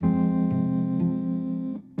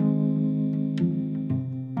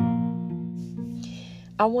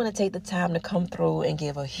I want to take the time to come through and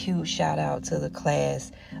give a huge shout out to the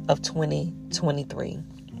class of 2023.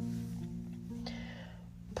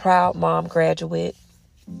 Proud mom graduate.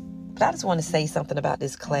 But I just want to say something about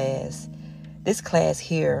this class. This class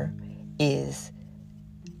here they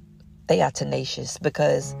are tenacious,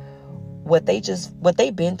 because what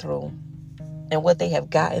they've been through and what they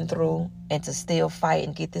have gotten through, and to still fight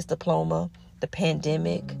and get this diploma, the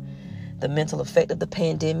pandemic, the mental effect of the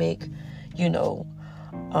pandemic,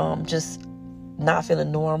 just not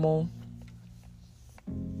feeling normal,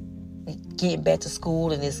 getting back to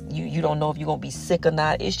school, and you don't know if you're going to be sick or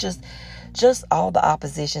not. It's just all the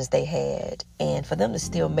oppositions they had. And for them to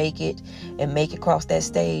still make it and make it across that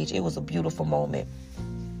stage, it was a beautiful moment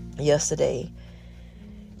yesterday.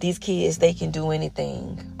 These kids, they can do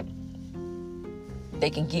anything. They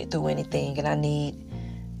can get through anything. And I need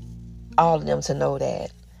all of them to know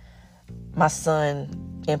that. My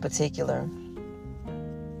son in particular,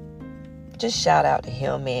 just shout out to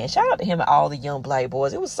him, man. Shout out to him and all the young black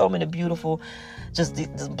boys. It was so many beautiful, just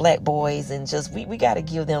the black boys, and just we got to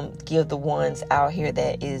give the ones out here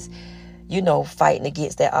that is, fighting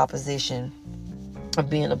against that opposition of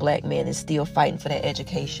being a black man and still fighting for that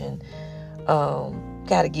education.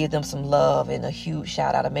 Got to give them some love and a huge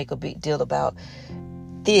shout out and make a big deal about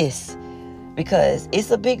this, because it's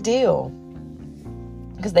a big deal.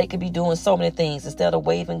 Because they could be doing so many things. Instead of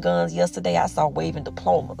waving guns yesterday, I saw waving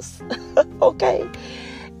diplomas. Okay?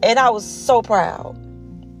 And I was so proud.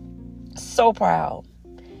 So proud.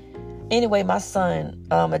 Anyway, my son,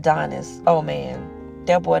 Adonis, oh man,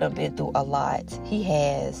 that boy done been through a lot. He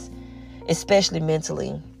has, especially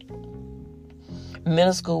mentally.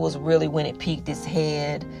 Middle school was really when it peaked its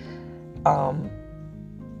head. And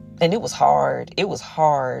it was hard. It was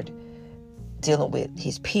hard dealing with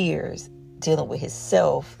his peers, dealing with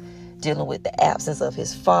himself, dealing with the absence of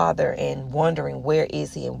his father, and wondering where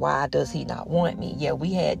is he and why does he not want me. Yeah,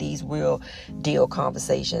 we had these real deal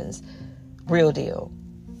conversations. Real deal.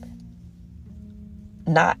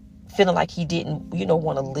 Not feeling like he didn't,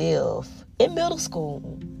 want to live in middle school.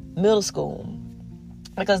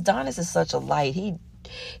 Because Donis is such a light.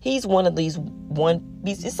 He's one of these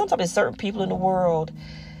sometimes there's certain people in the world,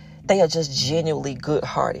 they are just genuinely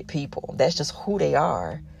good-hearted people. That's just who they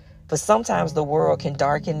are. But sometimes the world can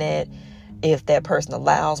darken that if that person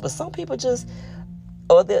allows. But some people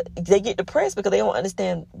they get depressed because they don't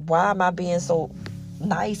understand, why am I being so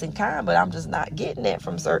nice and kind, but I'm just not getting that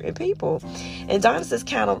from certain people. And Donis is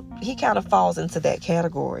kind of falls into that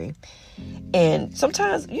category. And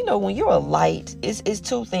sometimes, when you're a light, it's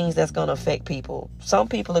two things that's going to affect people. Some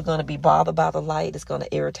people are going to be bothered by the light. It's going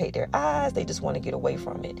to irritate their eyes. They just want to get away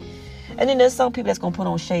from it. And then there's some people that's going to put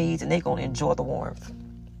on shades and they're going to enjoy the warmth.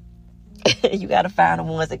 You got to find the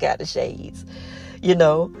ones that got the shades,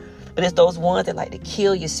 But it's those ones that like to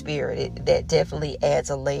kill your spirit. That definitely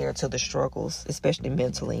adds a layer to the struggles, especially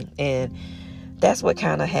mentally. And that's what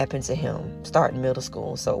kind of happened to him starting middle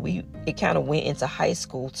school. So it kind of went into high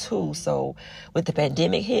school too. So with the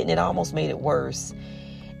pandemic hitting, it almost made it worse.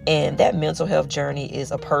 And that mental health journey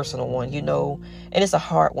is a personal one, and it's a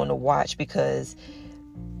hard one to watch because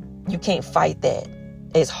you can't fight that.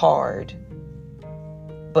 It's hard.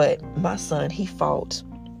 But my son, he fought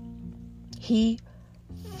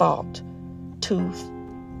tooth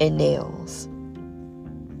and nails.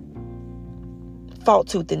 Fought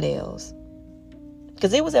tooth and nails.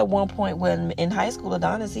 Because it was at one point when in high school,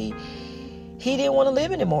 Adonis, he didn't want to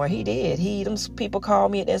live anymore. He did. Them people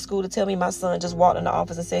called me at that school to tell me my son just walked in the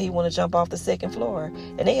office and said he wanted to jump off the second floor.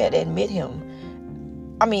 And they had to admit him.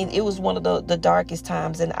 I mean, it was one of the darkest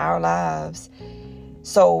times in our lives.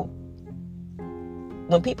 So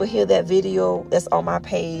when people hear that video that's on my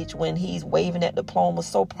page, when he's waving that diploma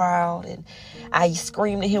so proud, and I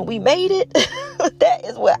screamed at him, we made it. That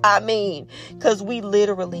is what I mean. Because we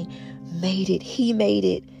literally made it. He made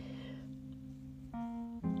it.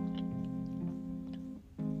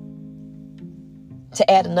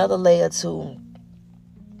 To add another layer to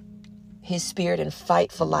his spirit and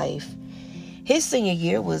fight for life, his senior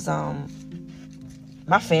year was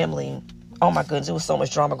my family. Oh my goodness, there was so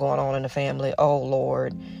much drama going on in the family. Oh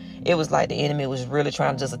Lord. It was like the enemy was really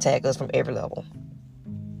trying to just attack us from every level.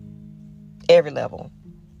 Every level.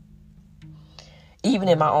 Even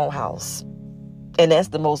in my own house. And that's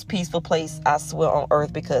the most peaceful place, I swear, on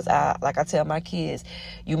earth, because I tell my kids,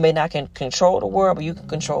 you may not can control the world, but you can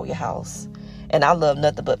control your house. And I love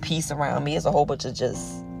nothing but peace around me. It's a whole bunch of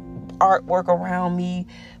just artwork around me,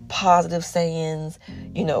 positive sayings,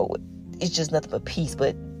 it's just nothing but peace.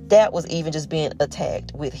 But that was even just being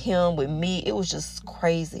attacked with him, with me. It was just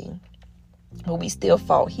crazy. But we still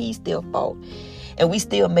fought. He still fought. And we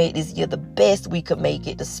still made this year the best we could make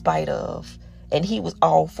it despite of. And he was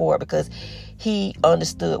all for it because he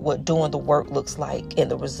understood what doing the work looks like and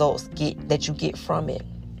the results that you get from it.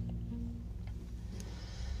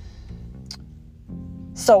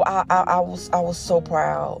 So I was so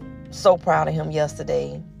proud of him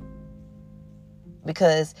yesterday,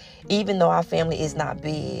 because even though our family is not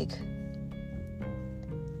big,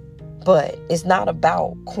 but it's not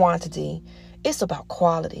about quantity, it's about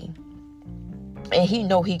quality. And he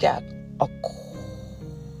know he got a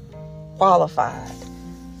qualified,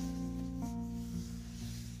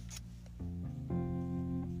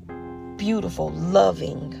 beautiful,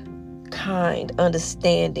 loving, kind,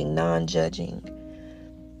 understanding, non-judging,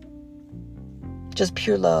 just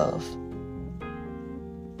pure love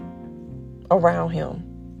around him.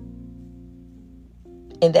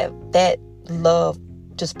 And that love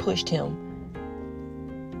just pushed him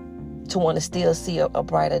to want to still see a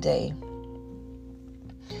brighter day.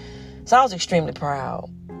 So I was extremely proud.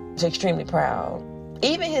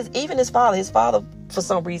 Even his father, for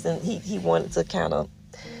some reason, he wanted to kind of,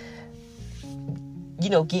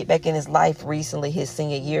 get back in his life recently, his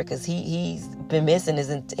senior year, because he's been missing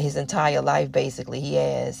his entire life, basically. He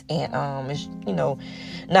has. And, it's,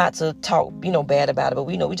 not to talk, bad about it, but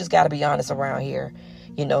we just got to be honest around here,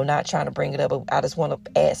 not trying to bring it up, but I just want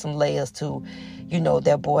to add some layers to,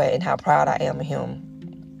 that boy and how proud I am of him.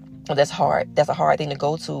 That's hard. That's a hard thing to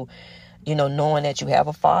go to, knowing that you have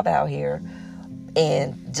a father out here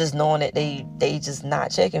and just knowing that they just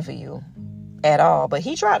not checking for you at all. But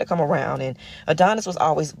he tried to come around, and Adonis was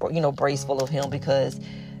always, braceful of him, because,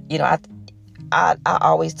 I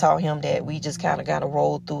always taught him that we just kind of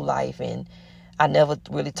rolled through life, and I never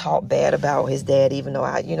really talked bad about his dad, even though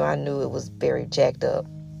I knew it was very jacked up,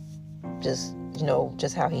 just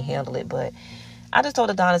how he handled it. But I just told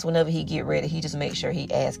Adonis whenever he get ready, he just make sure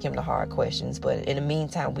he ask him the hard questions. But in the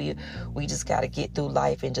meantime, we just got to get through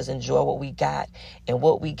life and just enjoy what we got. And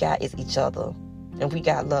what we got is each other. And we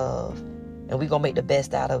got love. And we going to make the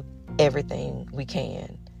best out of everything we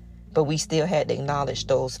can. But we still had to acknowledge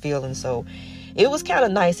those feelings. So it was kind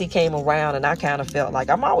of nice he came around, and I kind of felt like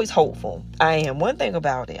I'm always hopeful. I am. One thing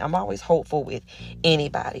about it, I'm always hopeful with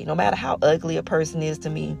anybody. No matter how ugly a person is to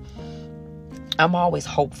me, I'm always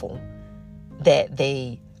hopeful that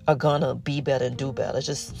they are gonna be better and do better. It's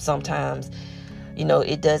just sometimes,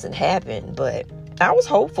 it doesn't happen. But I was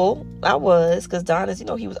hopeful. I was, because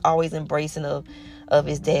Donis, he was always embracing of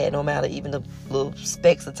his dad, no matter even the little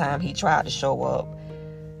specks of time he tried to show up.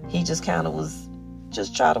 He just kind of was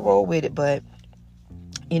just try to roll with it. But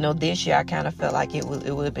this year I kind of felt like it would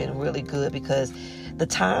have been really good, because the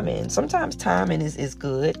timing, sometimes timing is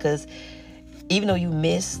good, because even though you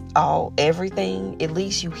miss everything, at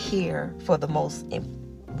least you hear for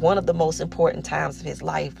one of the most important times of his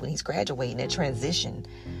life, when he's graduating, that transition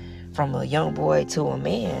from a young boy to a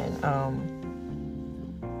man.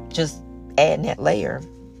 Just adding that layer.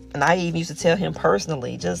 And I even used to tell him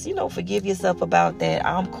personally, just, forgive yourself about that.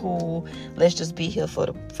 I'm cool. Let's just be here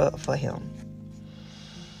for him.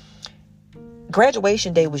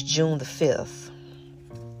 Graduation day was June the 5th.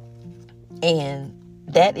 And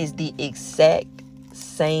that is the exact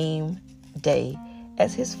same day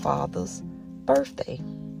as his father's birthday.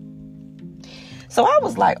 So I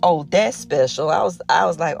was like, oh, that's special. I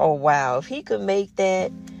was like, oh, wow. If he could make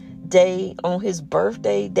that day on his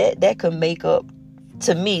birthday, that could make up,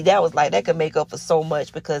 to me, that could make up for so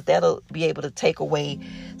much, because that'll be able to take away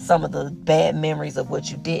some of the bad memories of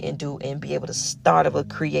what you didn't do, and be able to start of a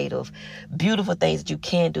creative, beautiful things that you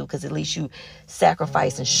can do, because at least you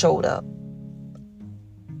sacrificed and showed up.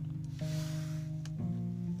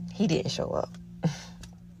 He didn't show up.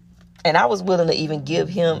 And I was willing to even give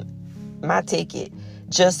him my ticket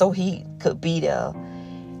just so he could be there.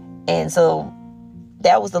 And so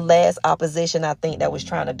that was the last opposition, I think, that was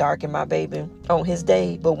trying to darken my baby on his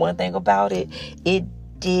day. But one thing about it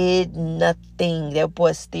did nothing. That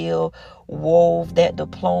boy still wove that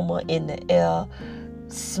diploma in the air,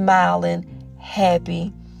 smiling,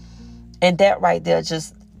 happy. And that right there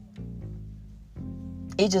just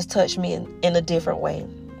touched me in a different way.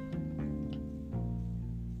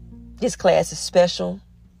 This class is special.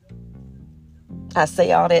 I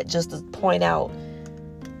say all that just to point out,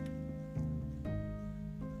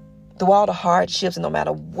 through all the hardships, and no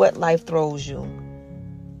matter what life throws you,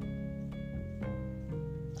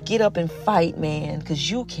 get up and fight, man, because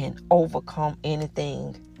you can overcome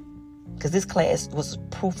anything. Because this class was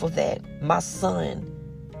proof of that. My son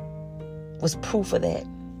was proof of that.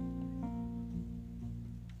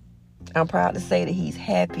 I'm proud to say that he's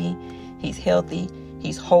happy, he's healthy,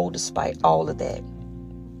 he's whole despite all of that.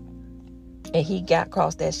 And he got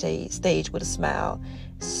across that stage with a smile.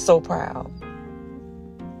 So proud.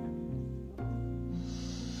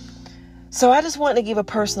 So I just wanted to give a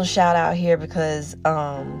personal shout out here because,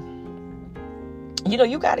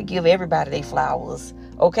 you got to give everybody their flowers.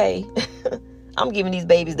 Okay? I'm giving these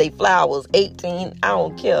babies their flowers. 18, I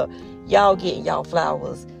don't care. Y'all getting y'all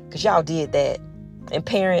flowers because y'all did that. And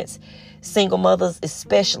parents, single mothers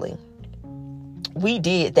especially, we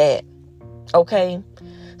did that. Okay?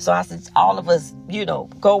 So I said, all of us,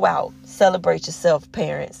 go out, celebrate yourself,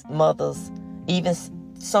 parents, mothers, even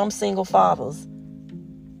some single fathers.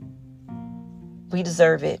 We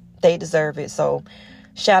deserve it. They deserve it. So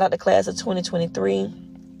shout out to class of 2023.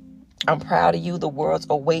 I'm proud of you. The worlds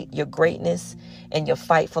await your greatness and your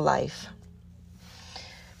fight for life.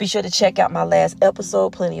 Be sure to check out my last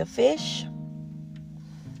episode, Plenty of Fish.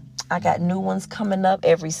 I got new ones coming up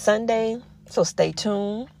every Sunday, so stay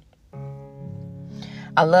tuned.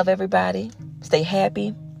 I love everybody. Stay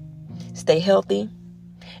happy, stay healthy,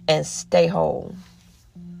 and stay whole.